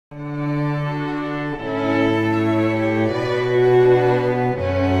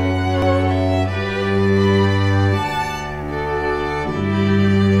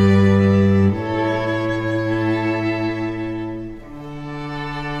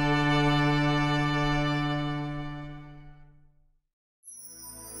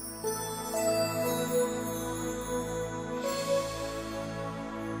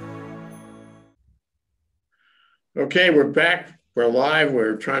Okay, we're back. We're live.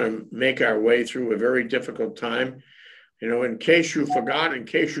 We're trying to make our way through a very difficult time. In case you forgot, in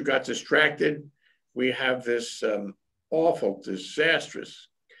case you got distracted, we have this awful, disastrous,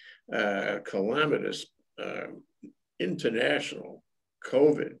 calamitous, international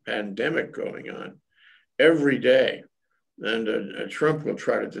COVID pandemic going on every day. And Trump will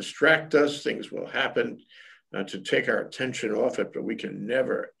try to distract us. Things will happen to take our attention off it, but we can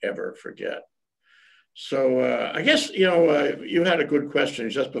never, ever forget. So I guess, you had a good question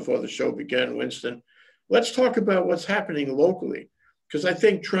just before the show began, Winston. Let's talk about what's happening locally, because I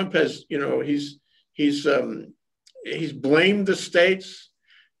think Trump has, he's blamed the states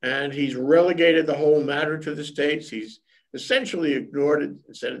and he's relegated the whole matter to the states. He's essentially ignored it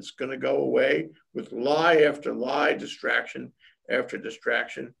and said it's going to go away with lie after lie, distraction after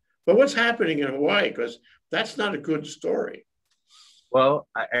distraction. But what's happening in Hawaii? Because that's not a good story. Well,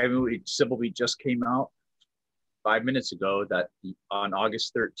 Sybil, we just came out 5 minutes ago that on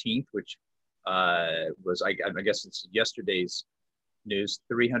August 13th, which was, I guess it's yesterday's news,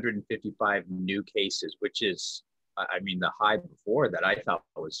 355 new cases, which is, the high before that I thought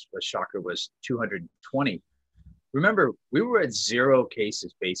was a shocker was 220. Remember, we were at 0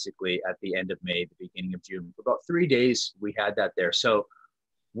 cases basically at the end of May, the beginning of June. For about 3 days, we had that there. So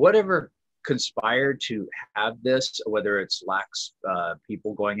whatever conspired to have this, whether it's lax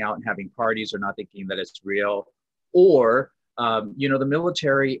people going out and having parties or not thinking that it's real, or the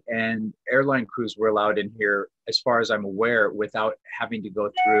military and airline crews were allowed in here, as far as I'm aware, without having to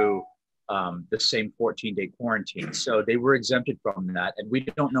go through the same 14-day quarantine. So they were exempted from that, and we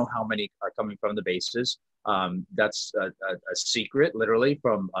don't know how many are coming from the bases. That's a secret, literally,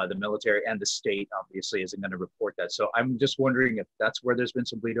 from the military, and the state obviously isn't going to report that. So I'm just wondering if that's where there's been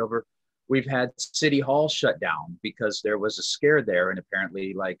some bleed over. We've had City Hall shut down because there was a scare there, and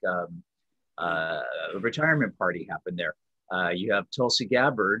apparently a retirement party happened there. You have Tulsi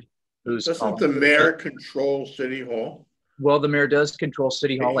Gabbard, who's— Doesn't the mayor control City Hall? Well, the mayor does control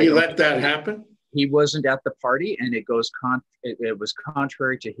City Hall. He let that happen? He wasn't at the party, and it was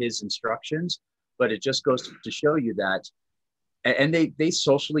contrary to his instructions, but it just goes to show you that. And they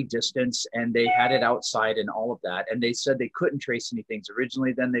socially distanced, and they had it outside and all of that. And they said they couldn't trace any things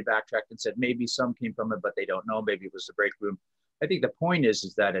originally. Then they backtracked and said maybe some came from it, but they don't know. Maybe it was the break room. I think the point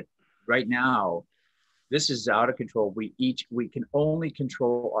is that right now, this is out of control. We can only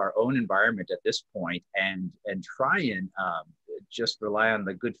control our own environment at this point, and try and just rely on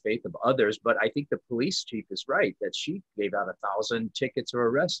the good faith of others. But I think the police chief is right that she gave out 1,000 tickets or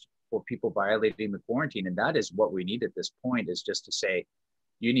arrests for people violating the quarantine. And that is what we need at this point, is just to say,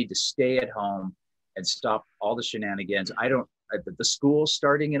 you need to stay at home and stop all the shenanigans. The school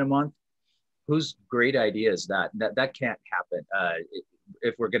starting in a month, whose great idea is that? That can't happen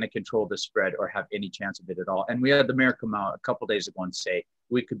if we're going to control the spread or have any chance of it at all. And we had the mayor come out a couple of days ago and say,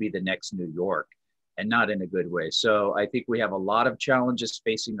 we could be the next New York, and not in a good way. So I think we have a lot of challenges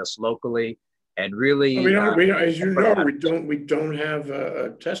facing us locally. And really, we don't have a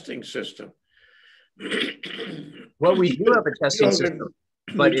testing system. Well, we do have a testing system.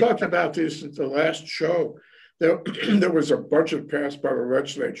 But we talked about this at the last show. There was a budget passed by the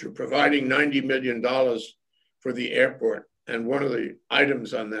legislature providing $90 million for the airport. And one of the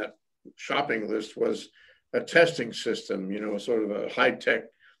items on that shopping list was a testing system, sort of a high-tech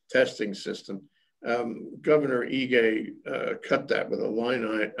testing system. Governor Ige cut that with a line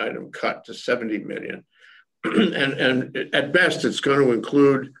item cut to $70 million. and at best, it's going to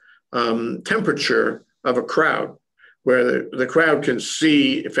include temperature of a crowd, where the crowd can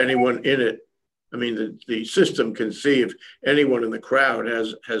see if anyone in it, the system can see if anyone in the crowd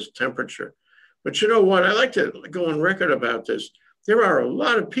has temperature. But you know what? I like to go on record about this. There are a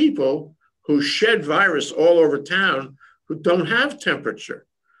lot of people who shed virus all over town who don't have temperature.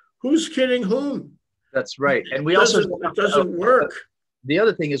 Who's kidding whom? That's right. And it doesn't work. The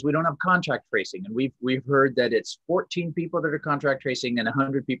other thing is we don't have contact tracing. And we've heard that it's 14 people that are contact tracing, and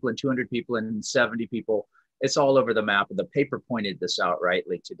 100 people and 200 people and 70 people. It's all over the map. And the paper pointed this out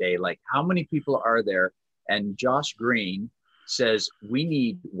rightly today. Like, how many people are there? And Josh Green says we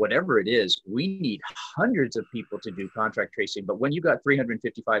need, whatever it is, we need hundreds of people to do contact tracing. But when you got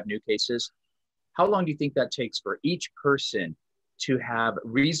 355 new cases, how long do you think that takes for each person to have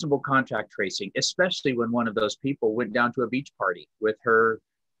reasonable contact tracing, especially when one of those people went down to a beach party with her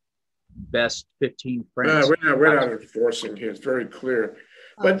best 15 friends? We're not enforcing here. It's very clear.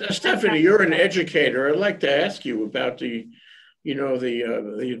 But Stephanie, you're an educator. I'd like to ask you about the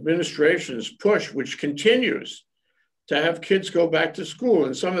administration's push, which continues to have kids go back to school.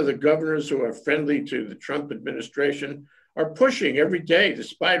 And some of the governors who are friendly to the Trump administration are pushing every day,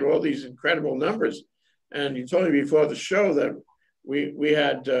 despite all these incredible numbers, And you told me before the show that we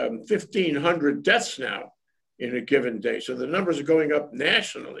had 1,500 deaths now in a given day. So the numbers are going up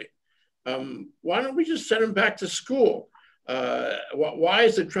nationally. Why don't we just send them back to school? Why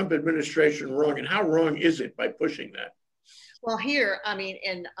is the Trump administration wrong, and how wrong is it by pushing that? Well, here, I mean,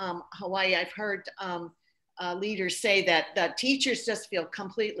 in Hawaii, I've heard leaders say that the teachers just feel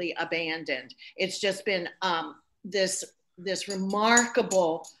completely abandoned. It's just been this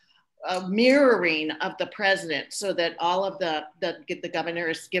remarkable mirroring of the president, so that all of the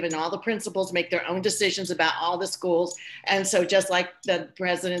governors, given all the principals, make their own decisions about all the schools. And so just like the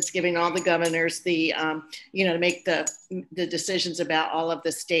president's giving all the governors the, to make the decisions about all of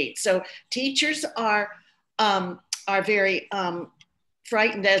the states. So teachers are very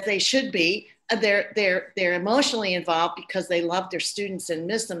frightened, as they should be. They're emotionally involved because they love their students and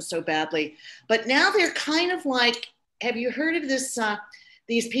miss them so badly. But now they're kind of like, have you heard of this?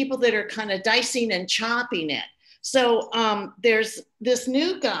 These people that are kind of dicing and chopping it. So there's this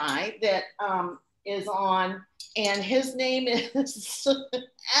new guy that is on, and his name is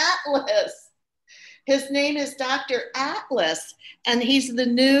Atlas. His name is Dr. Atlas, and he's the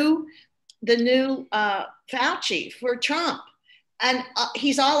new Fauci for Trump. And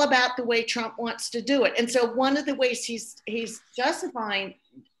he's all about the way Trump wants to do it. And so one of the ways he's justifying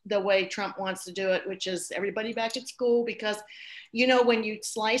the way Trump wants to do it, which is everybody back at school, because, when you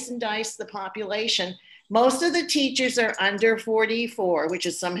slice and dice the population, most of the teachers are under 44, which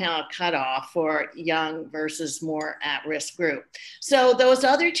is somehow a cutoff for young versus more at-risk group. So those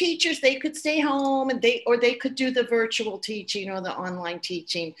other teachers, they could stay home and they could do the virtual teaching or the online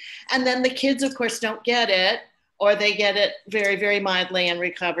teaching. And then the kids, of course, don't get it, or they get it very, very mildly and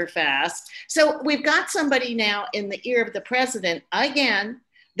recover fast. So we've got somebody now in the ear of the president, again,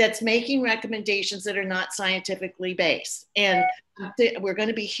 that's making recommendations that are not scientifically based. And we're going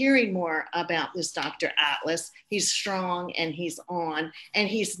to be hearing more about this Dr. Atlas. He's strong and he's on, and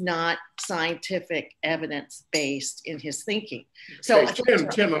he's not scientific evidence based in his thinking. So okay,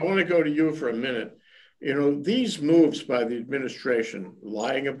 Tim, I want to go to you for a minute. These moves by the administration,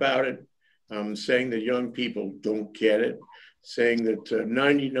 lying about it, saying that young people don't get it, saying that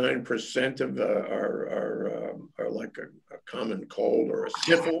 99% of are like a common cold or a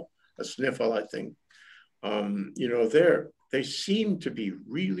sniffle, I think. They seem to be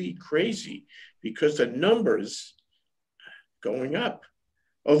really crazy because the numbers going up.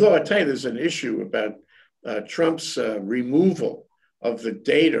 Although I tell you, there's an issue about Trump's removal of the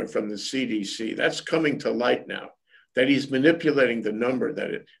data from the CDC. That's coming to light now, that he's manipulating the number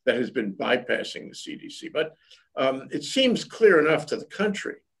that has been bypassing the CDC. But it seems clear enough to the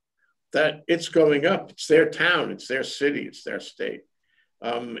country that it's going up. It's their town, it's their city, it's their state.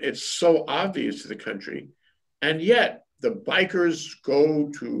 It's so obvious to the country. And yet the bikers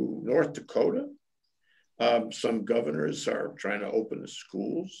go to North Dakota. Some governors are trying to open the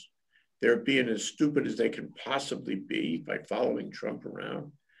schools. They're being as stupid as they can possibly be by following Trump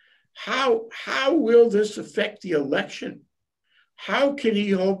around. How will this affect the election? How can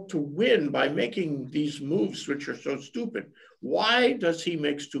he hope to win by making these moves, which are so stupid? Why does he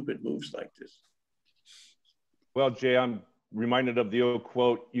make stupid moves like this? Well, Jay, I'm reminded of the old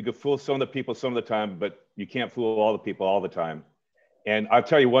quote, you can fool some of the people some of the time, but you can't fool all the people all the time. And I'll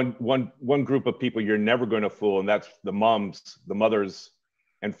tell you one group of people you're never going to fool, and that's the moms, the mothers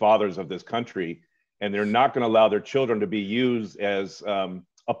and fathers of this country. And they're not going to allow their children to be used as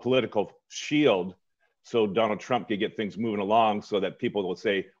a political shield so Donald Trump can get things moving along, so that people will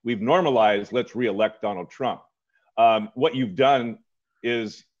say, we've normalized, let's reelect Donald Trump. What you've done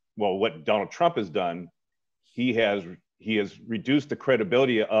is, well, what Donald Trump has done, he has reduced the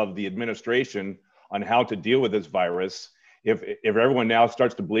credibility of the administration on how to deal with this virus. If everyone now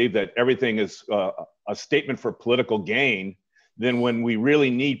starts to believe that everything is a statement for political gain, then when we really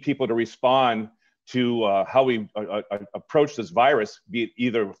need people to respond to how we approach this virus, be it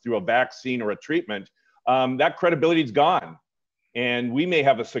either through a vaccine or a treatment, that credibility is gone. And we may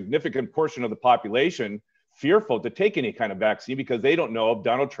have a significant portion of the population fearful to take any kind of vaccine because they don't know if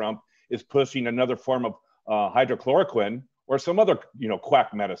Donald Trump is pushing another form of hydrochloroquine or some other,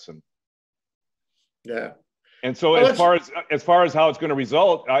 quack medicine. Yeah. And so as far as how it's going to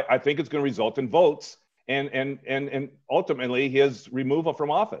result, I think it's going to result in votes and ultimately his removal from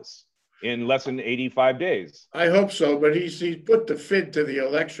office in less than 85 days. I hope so, but he's put the FID to the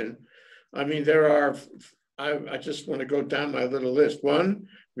election. I mean, I just want to go down my little list. One,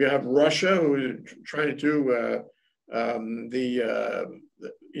 we have Russia, who is trying to do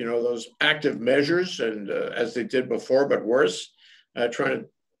those active measures, and as they did before, but worse, trying to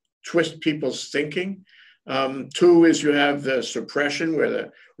twist people's thinking. Two is you have the suppression, where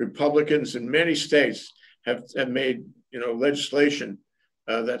the Republicans in many states have made, legislation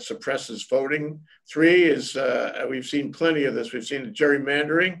that suppresses voting. 3 is, we've seen plenty of this. We've seen the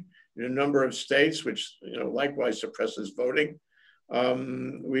gerrymandering in a number of states, which, likewise suppresses voting.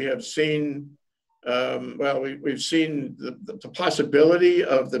 We have seen, we've seen the possibility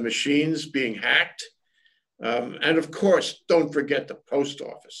of the machines being hacked. And of course, don't forget the post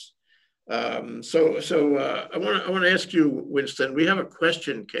office. I want to ask you, Winston, we have a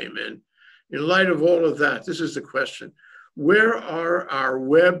question came in. In light of all of that, this is the question. Where are our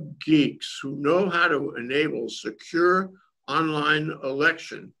web geeks who know how to enable secure online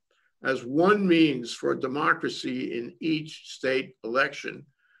election as one means for democracy in each state election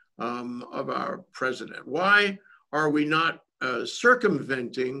of our president? Why are we not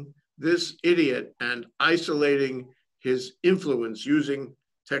circumventing this idiot and isolating his influence using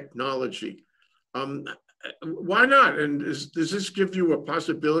technology? Why not? And does this give you a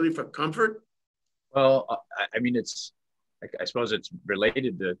possibility for comfort? Well, I mean, I suppose it's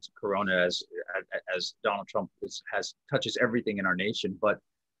related to Corona as Donald Trump touches everything in our nation. But,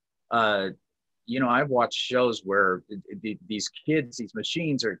 I've watched shows where these kids, these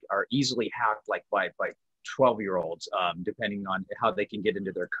machines are easily hacked like by 12-year-olds, depending on how they can get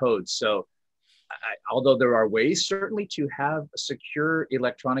into their codes. So although there are ways certainly to have secure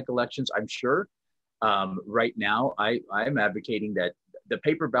electronic elections, I'm sure right now I'm advocating that the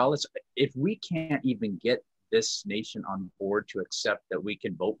paper ballots, if we can't even get this nation on board to accept that we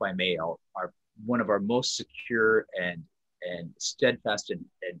can vote by mail, are one of our most secure and steadfast and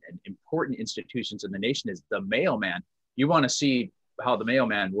important institutions in the nation is the mailman. You want to see how the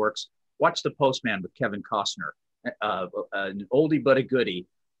mailman works? Watch The Postman with Kevin Costner, an oldie but a goodie,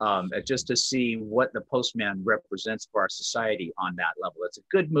 just to see what the postman represents for our society on that level. It's a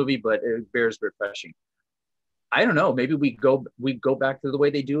good movie, but it bears refreshing. I don't know. Maybe we go back to the way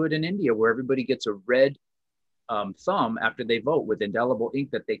they do it in India, where everybody gets a red thumb after they vote with indelible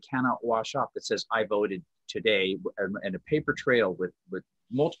ink that they cannot wash off that says "I voted today," and a paper trail with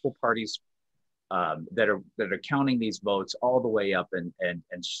multiple parties that are counting these votes all the way up and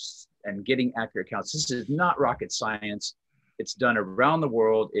getting accurate counts. This is not rocket science. It's done around the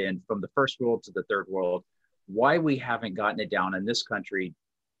world, and from the first world to the third world. Why we haven't gotten it down in this country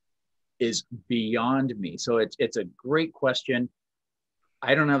is beyond me. So it's a great question.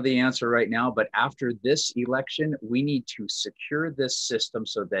 I don't have the answer right now, but after this election, we need to secure this system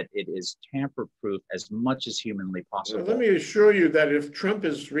so that it is tamper-proof as much as humanly possible. Well, let me assure you that if Trump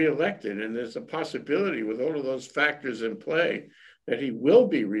is reelected, and there's a possibility with all of those factors in play that he will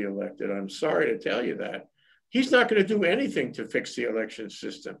be reelected, I'm sorry to tell you that, he's not going to do anything to fix the election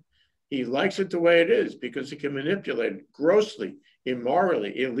system. He likes it the way it is because he can manipulate it grossly,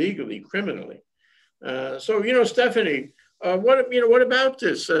 immorally, illegally, criminally. Stephanie, what about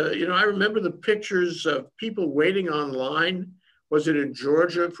this? I remember the pictures of people waiting online. Was it in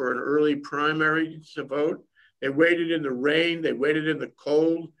Georgia for an early primary to vote? They waited in the rain. They waited in the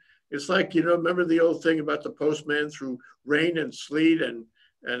cold. It's like, remember the old thing about the postman through rain and sleet and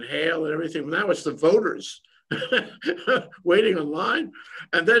hail and everything? Now it's the voters waiting online.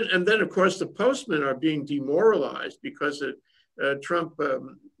 And then, of course, the postmen are being demoralized because Trump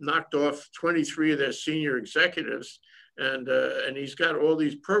knocked off 23 of their senior executives. And he's got all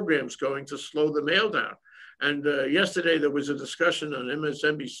these programs going to slow the mail down. And yesterday there was a discussion on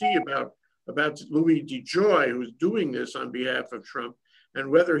MSNBC about Louis DeJoy, who's doing this on behalf of Trump,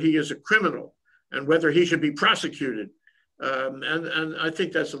 and whether he is a criminal and whether he should be prosecuted. And I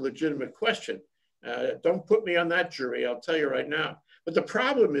think that's a legitimate question. Don't put me on that jury, I'll tell you right now. But the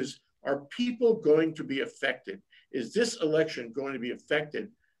problem is, are people going to be affected? Is this election going to be affected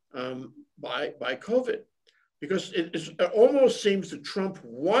by COVID? Because it almost seems that Trump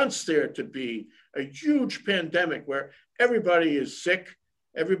wants there to be a huge pandemic where everybody is sick,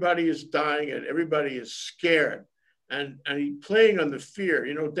 everybody is dying, and everybody is scared. And he's playing on the fear.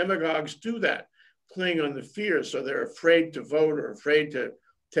 Demagogues do that, playing on the fear. So they're afraid to vote or afraid to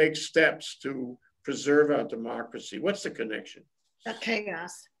take steps to preserve our democracy. What's the connection? The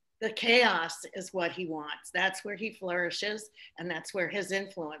chaos. The chaos is what he wants. That's where he flourishes, and that's where his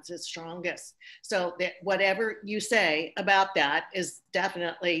influence is strongest. So that whatever you say about that is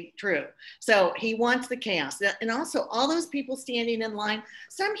definitely true. So he wants the chaos. And also all those people standing in line,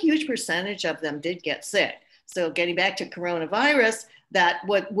 some huge percentage of them did get sick. So getting back to coronavirus, that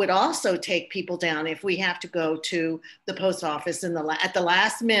would also take people down if we have to go to the post office at the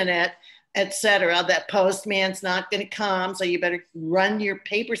last minute, et cetera. That postman's not going to come, so you better run your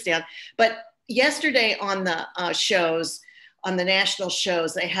papers down. But yesterday on the shows, on the national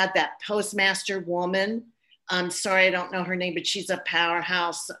shows, they had that postmaster woman. I'm sorry, I don't know her name, but she's a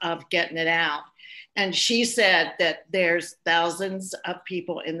powerhouse of getting it out. And she said that there's thousands of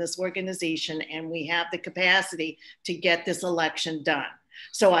people in this organization and we have the capacity to get this election done.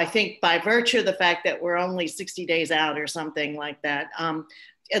 So I think by virtue of the fact that we're only 60 days out or something like that,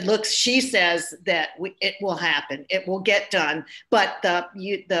 she says that it will happen, it will get done, but the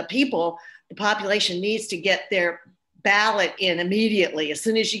population needs to get their ballot in immediately. As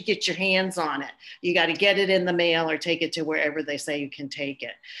soon as you get your hands on it, you got to get it in the mail or take it to wherever they say you can take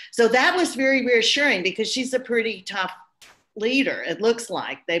it. So that was very reassuring because she's a pretty tough leader. It looks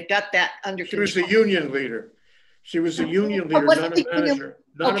like they've got that under control. She was a union leader. She was a union leader, not a manager.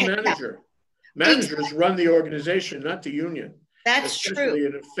 Not a manager. Yeah. Managers run the organization, not the union. That's true.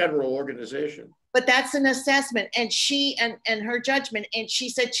 In a federal organization. But that's an assessment, and she and her judgment, and she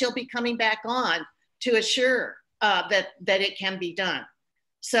said she'll be coming back on to assure that it can be done.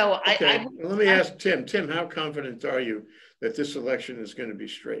 So okay. Let me ask Tim. Tim, how confident are you that this election is going to be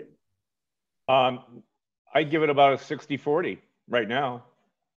straight? I give it about a 60-40 right now.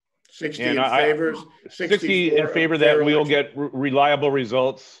 60 in favor. 60 in favor that we'll get reliable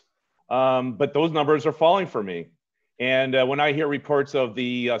results. But those numbers are falling for me. And when I hear reports of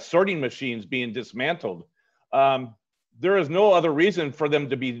the sorting machines being dismantled, there is no other reason for them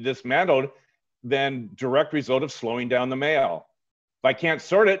to be dismantled than direct result of slowing down the mail. If I can't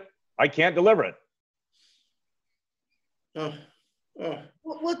sort it, I can't deliver it.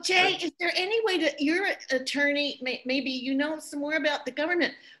 Well, Jay, is there any way that you're an attorney, maybe you know some more about the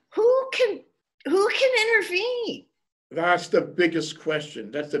government, who can intervene? That's the biggest question.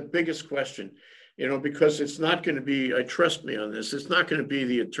 That's the biggest question, because it's not going to be, trust me on this, it's not going to be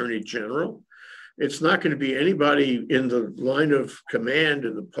the Attorney General. It's not going to be anybody in the line of command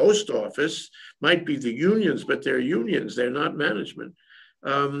in the post office. Might be the unions, but they're unions. They're not management.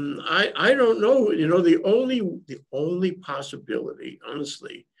 I don't know. The only possibility,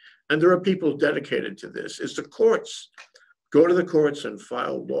 honestly, and there are people dedicated to this, is the courts. Go to the courts and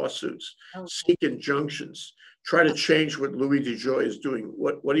file lawsuits, seek injunctions, try to change what Louis DeJoy is doing.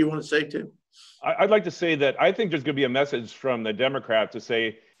 What do you want to say, Tim? I'd like to say that I think there's going to be a message from the Democrats to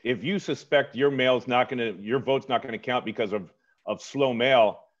say, if you suspect your vote's not going to count because of slow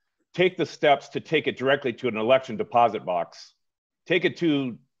mail, take the steps to take it directly to an election deposit box. Take it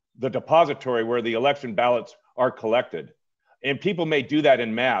to the depository where the election ballots are collected. And people may do that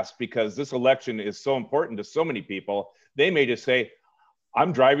en masse because this election is so important to so many people. They may just say,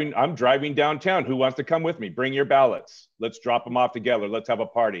 I'm driving downtown. Who wants to come with me? Bring your ballots. Let's drop them off together. Let's have a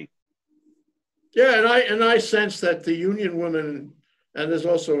party. Yeah, and I sense that the union woman, and there's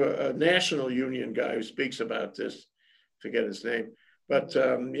also a national union guy who speaks about this, forget his name, but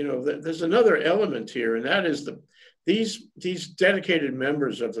there's another element here, and that is these dedicated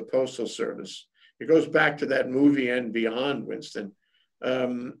members of the Postal Service. It goes back to that movie and beyond, Winston.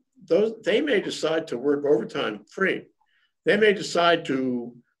 They may decide to work overtime free. They may decide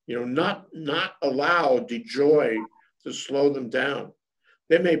to, not allow DeJoy to slow them down.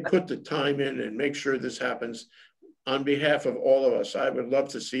 They may put the time in and make sure this happens on behalf of all of us. I would love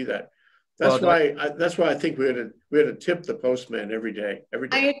to see that. That's why I think we had to tip the postman every day.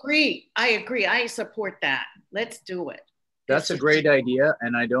 I agree. I support that. Let's do it. That's a great idea.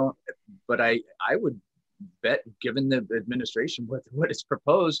 And I would bet, given the administration, what is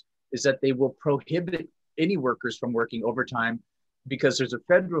proposed is that they will prohibit any workers from working overtime, because there's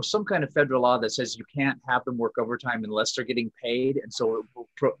some kind of federal law that says you can't have them work overtime unless they're getting paid. And so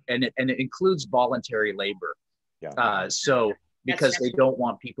it includes voluntary labor. Yeah. Because they don't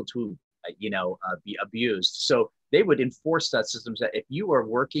want people to, be abused. So they would enforce that system that if you are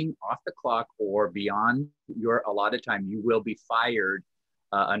working off the clock or beyond your allotted time, you will be fired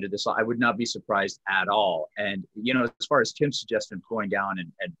under this law. I would not be surprised at all. And, as far as Tim's suggestion of going down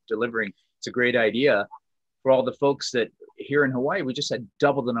and delivering, it's a great idea for all the folks that here in Hawaii, we just had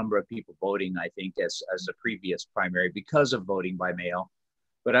double the number of people voting, I think, as the previous primary because of voting by mail.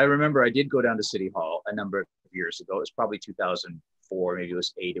 But I remember I did go down to City Hall a number of years ago. It was probably 2004, maybe it was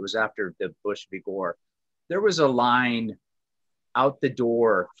 2008. It was after the Bush v. Gore. There was a line out the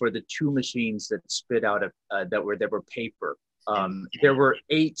door for the two machines that spit out that were paper. There were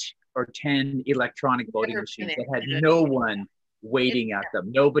 8 or 10 electronic voting machines that had no one waiting at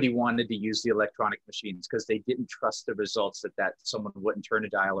them. Nobody wanted to use the electronic machines because they didn't trust the results that someone wouldn't turn a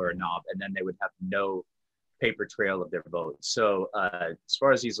dial or a knob, and then they would have no paper trail of their vote. So as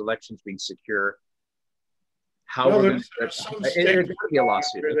far as these elections being secure, there's some states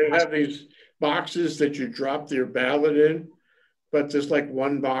where they have these boxes that you drop your ballot in, but there's like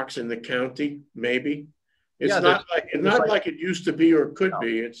one box in the county, maybe. It's not like it used to be or could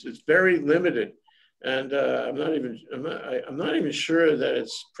be. It's very limited, and I'm not even sure that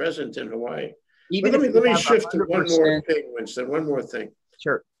it's present in Hawaii. Even But if let me have shift to one more 100%. thing, Winston. One more thing.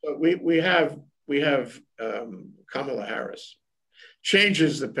 Sure. So we have Kamala Harris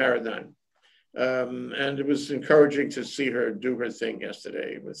changes the paradigm, and it was encouraging to see her do her thing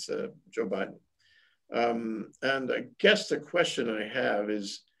yesterday with Joe Biden. And I guess the question I have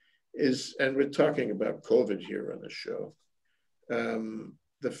is, and we're talking about COVID here on the show,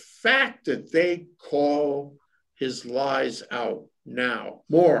 the fact that they call his lies out now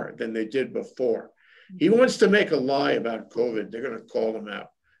more than they did before. He wants to make a lie about COVID. They're going to call him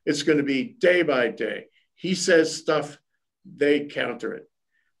out. It's going to be day by day. He says stuff, they counter it.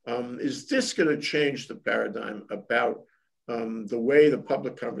 Is this going to change the paradigm about the way the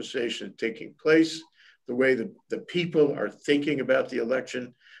public conversation is taking place, the way the people are thinking about the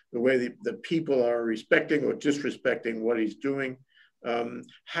election, the way the people are respecting or disrespecting what he's doing?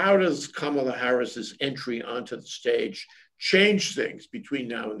 How does Kamala Harris's entry onto the stage change things between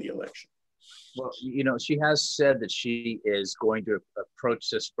now and the election? Well, you know, she has said that she is going to approach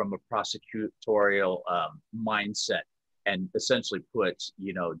this from a prosecutorial mindset and essentially put,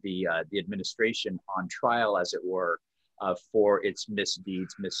 you know, the administration on trial, as it were, for its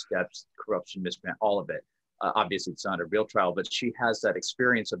misdeeds, missteps, corruption, mismanagement, all of it. Obviously, it's not a real trial, but she has that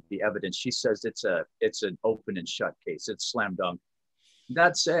experience of the evidence. She says it's an open and shut case. It's slam dunk.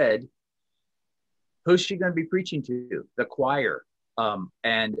 That said, who's she going to be preaching to? The choir.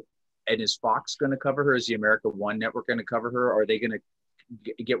 And is Fox going to cover her? Is the America One network going to cover her? Or are they going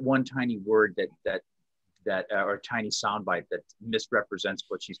to get one tiny word that or a tiny soundbite that misrepresents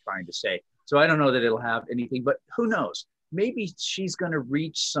what she's trying to say? So I don't know that it'll have anything, but who knows? Maybe she's going to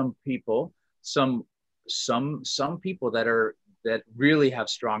reach some people, some people that really have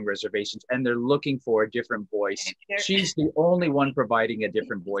strong reservations, and they're looking for a different voice. She's the only one providing a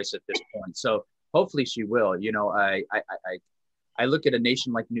different voice at this point. So hopefully she will. You know, I look at a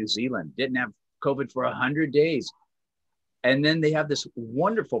nation like New Zealand, didn't have COVID for 100 days. And then they have this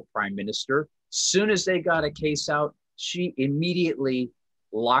wonderful prime minister. Soon as they got a case out, she immediately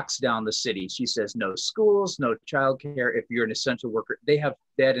locks down the city. She says, no schools, no childcare. If you're an essential worker, they had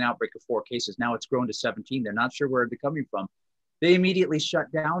an outbreak of 4 cases. Now it's grown to 17. They're not sure where they're coming from. They immediately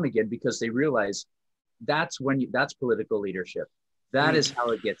shut down again because they realize that's political leadership. That is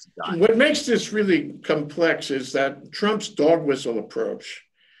how it gets done. What makes this really complex is that Trump's dog whistle approach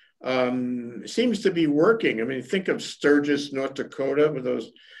seems to be working. I mean, think of Sturgis, North Dakota, with those,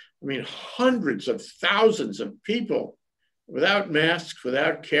 I mean, hundreds of thousands of people without masks,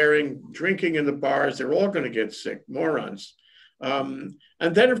 without caring, drinking in the bars. They're all going to get sick, morons. And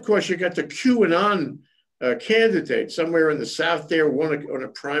then, of course, you got the QAnon candidate somewhere in the South there, won on a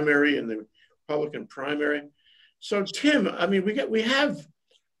primary in the Republican primary. So, Tim, I mean, we have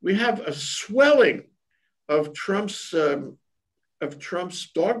a swelling of Trump's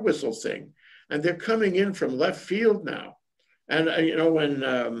dog whistle thing, and they're coming in from left field now. And you know, when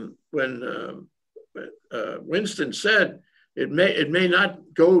Winston said it may not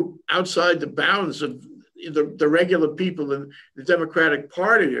go outside the bounds of the regular people in the Democratic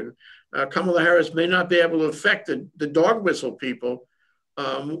Party, and Kamala Harris may not be able to affect the dog whistle people.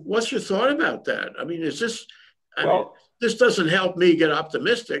 What's your thought about that? I mean, is this? I mean, this doesn't help me get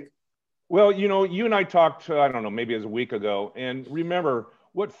optimistic. Well, you know, you and I talked, I don't know, maybe it was a week ago. And remember,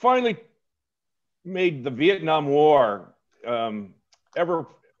 what finally made the Vietnam War ever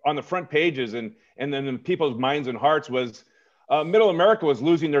on the front pages and then in people's minds and hearts was Middle America was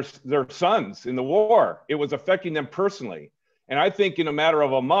losing their sons in the war. It was affecting them personally. And I think in a matter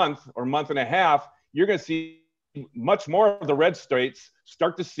of a month or month and a half, you're going to see much more of the red states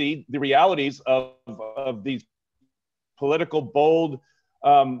start to see the realities of these political bold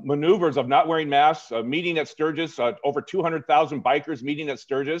maneuvers of not wearing masks, meeting at Sturgis, over 200,000 bikers meeting at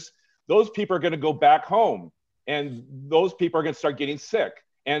Sturgis. Those people are going to go back home, and those people are going to start getting sick,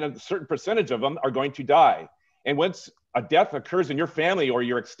 and a certain percentage of them are going to die. And once a death occurs in your family or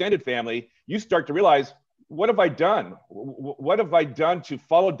your extended family, you start to realize, what have I done? What have I done to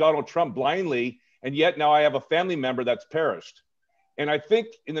follow Donald Trump blindly? And yet now I have a family member that's perished. And I think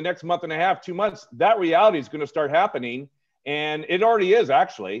in the next month and a half, 2 months, that reality is going to start happening. And it already is,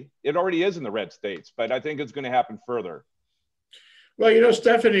 actually. It already is in the red states, but I think it's going to happen further. Well, you know,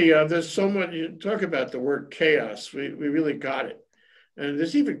 Stephanie, there's so much, you talk about the word chaos. We really got it. And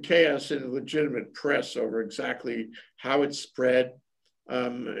there's even chaos in the legitimate press over exactly how it spread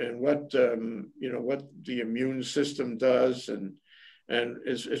and what, you know, what the immune system does. And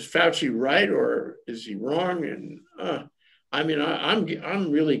is Fauci right or is he wrong? And I mean,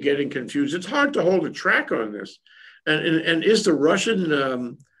 I'm really getting confused. It's hard to hold a track on this. And is the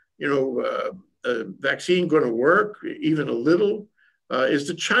Russian, vaccine going to work even a little? Is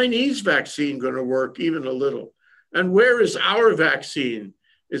the Chinese vaccine going to work even a little? And where is our vaccine?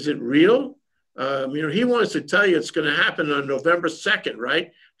 Is it real? He wants to tell you it's going to happen on November 2nd,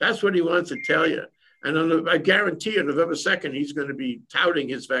 right? That's what he wants to tell you. And I guarantee you, November 2nd, he's going to be touting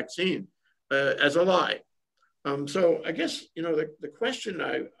his vaccine as a lie. So I guess, the question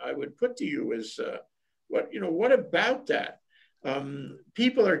I would put to you is, what about that?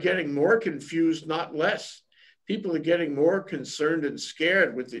 People are getting more confused, not less. People are getting more concerned and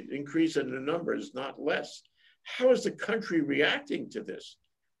scared with the increase in the numbers, not less. How is the country reacting to this?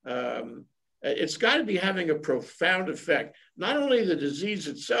 It's got to be having a profound effect, not only the disease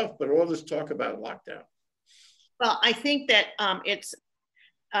itself, but all this talk about lockdown. Well, I think that it's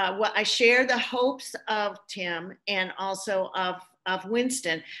I share the hopes of Tim and also of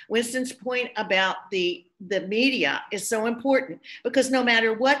Winston. Winston's point about the media is so important because no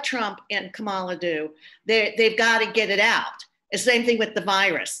matter what Trump and Kamala do, they've got to get it out. It's the same thing with the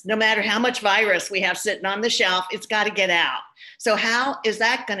virus. No matter how much virus we have sitting on the shelf, it's got to get out. So how is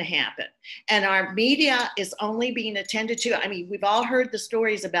that going to happen? And our media is only being attended to. I mean, we've all heard the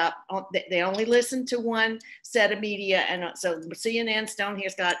stories about they only listen to one set of media. And so CNN's down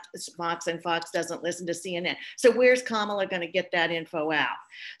here's got Fox and Fox doesn't listen to CNN. So where's Kamala going to get that info out?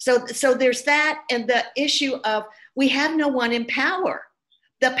 So there's that. And the issue of we have no one in power.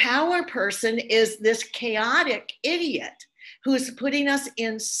 The power person is this chaotic idiot who's putting us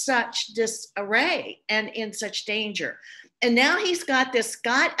in such disarray and in such danger. And now he's got this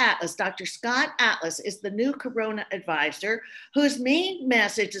Scott Atlas. Dr. Scott Atlas is the new corona advisor, whose main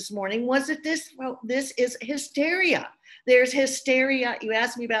message this morning was that this is hysteria. There's hysteria. You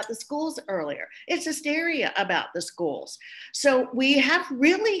asked me about the schools earlier. It's hysteria about the schools. So we have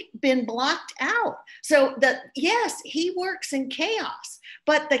really been blocked out. So yes, he works in chaos,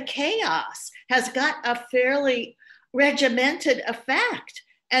 but the chaos has got a fairly regimented effect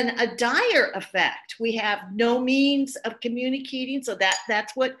and a dire effect. We have no means of communicating, so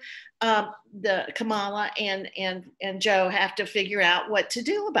that's what the Kamala and Joe have to figure out what to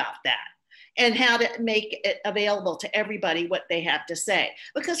do about that and how to make it available to everybody what they have to say.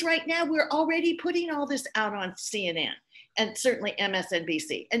 Because right now we're already putting all this out on CNN and certainly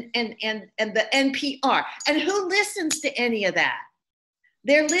MSNBC and the NPR. And who listens to any of that?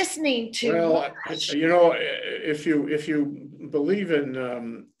 They're listening to. Well, if you believe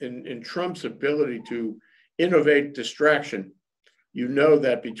in Trump's ability to innovate distraction, you know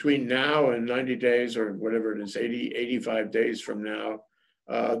that between now and 90 days or whatever it is, 85 days from now,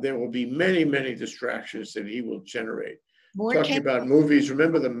 there will be many, many distractions that he will generate. Talking about movies,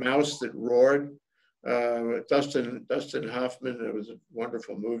 remember the mouse that roared? Dustin Hoffman. It was a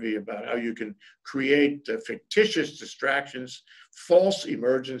wonderful movie about how you can create fictitious distractions, false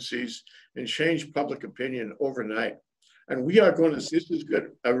emergencies, and change public opinion overnight. And we are going to see, this is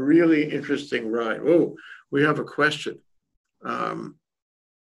good, a really interesting ride. Oh, we have a question.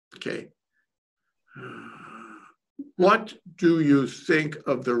 Okay. What do you think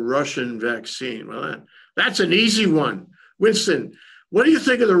of the Russian vaccine? Well, that's an easy one. Winston, what do you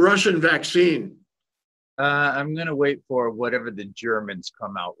think of the Russian vaccine? I'm going to wait for whatever the Germans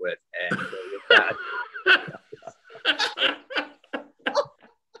come out with and go with that.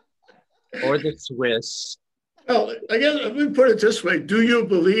 Or the Swiss. Well, again, let me put it this way. Do you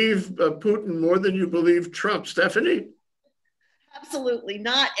believe Putin more than you believe Trump, Stephanie? Absolutely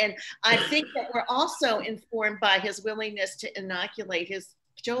not. And I think that we're also informed by his willingness to inoculate his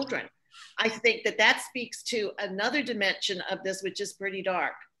children. I think that speaks to another dimension of this, which is pretty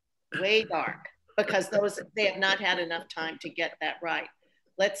dark, way dark. Because they have not had enough time to get that right.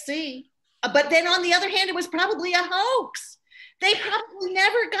 Let's see. But then on the other hand, it was probably a hoax. They probably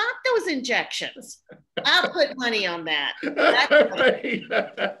never got those injections. I'll put money on that. I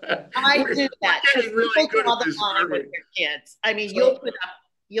do that. Really good all the time with your kids. I mean,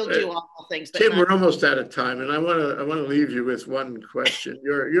 you'll do awful things. But Tim, we're almost out of time, and I want to leave you with one question.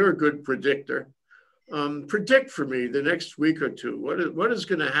 You're a good predictor. Predict for me the next week or two. What is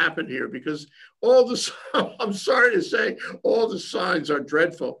going to happen here? Because I'm sorry to say, all the signs are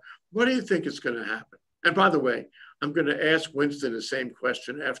dreadful. What do you think is going to happen? And by the way, I'm going to ask Winston the same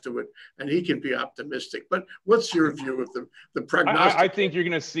question afterward, and he can be optimistic. But what's your view of the prognosis? I think you're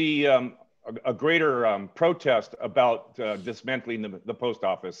going to see a greater protest about dismantling the post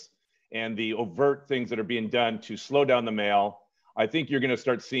office and the overt things that are being done to slow down the mail. I think you're going to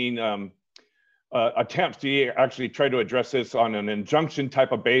start seeing attempts to actually try to address this on an injunction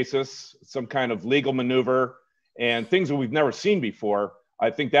type of basis, some kind of legal maneuver, and things that we've never seen before. I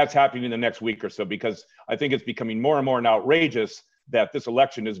think that's happening in the next week or so, because I think it's becoming more and more outrageous that this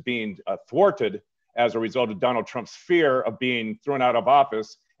election is being thwarted as a result of Donald Trump's fear of being thrown out of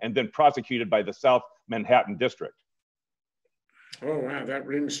office and then prosecuted by the South Manhattan District. Oh, wow, that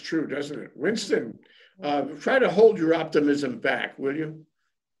rings true, doesn't it? Winston, try to hold your optimism back, will you?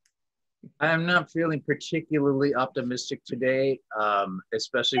 I'm not feeling particularly optimistic today,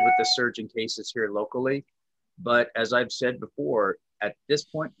 especially with the surge in cases here locally. But as I've said before, at this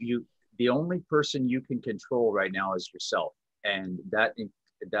point, the only person you can control right now is yourself. And that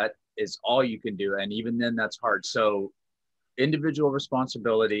is all you can do. And even then, that's hard. So individual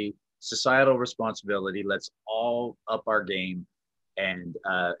responsibility, societal responsibility, let's all up our game and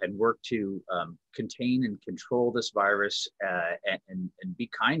work to contain and control this virus and be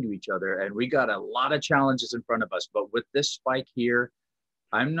kind to each other. And we got a lot of challenges in front of us, but with this spike here,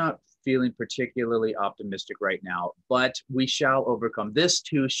 I'm not feeling particularly optimistic right now, but we shall overcome. This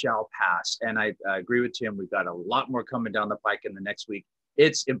too shall pass. And I agree with Tim. We've got a lot more coming down the pike in the next week.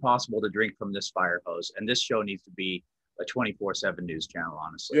 It's impossible to drink from this fire hose. And this show needs to be a 24/7 news channel,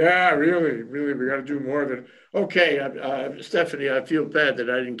 honestly. Yeah, really, we got to do more of it. Okay, Stephanie, I feel bad that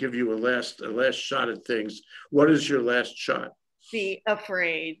I didn't give you a last shot at things. What is your last shot? Be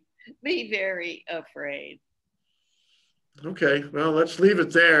afraid. Be very afraid. Okay, well, let's leave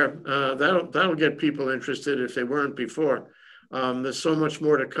it there. That'll get people interested if they weren't before. There's so much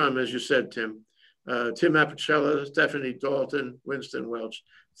more to come, as you said, Tim. Tim Apicella, Stephanie Dalton, Winston Welch.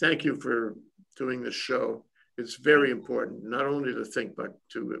 Thank you for doing this show. It's very important, not only to Think, but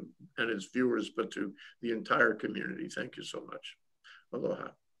to and its viewers, but to the entire community. Thank you so much. Aloha.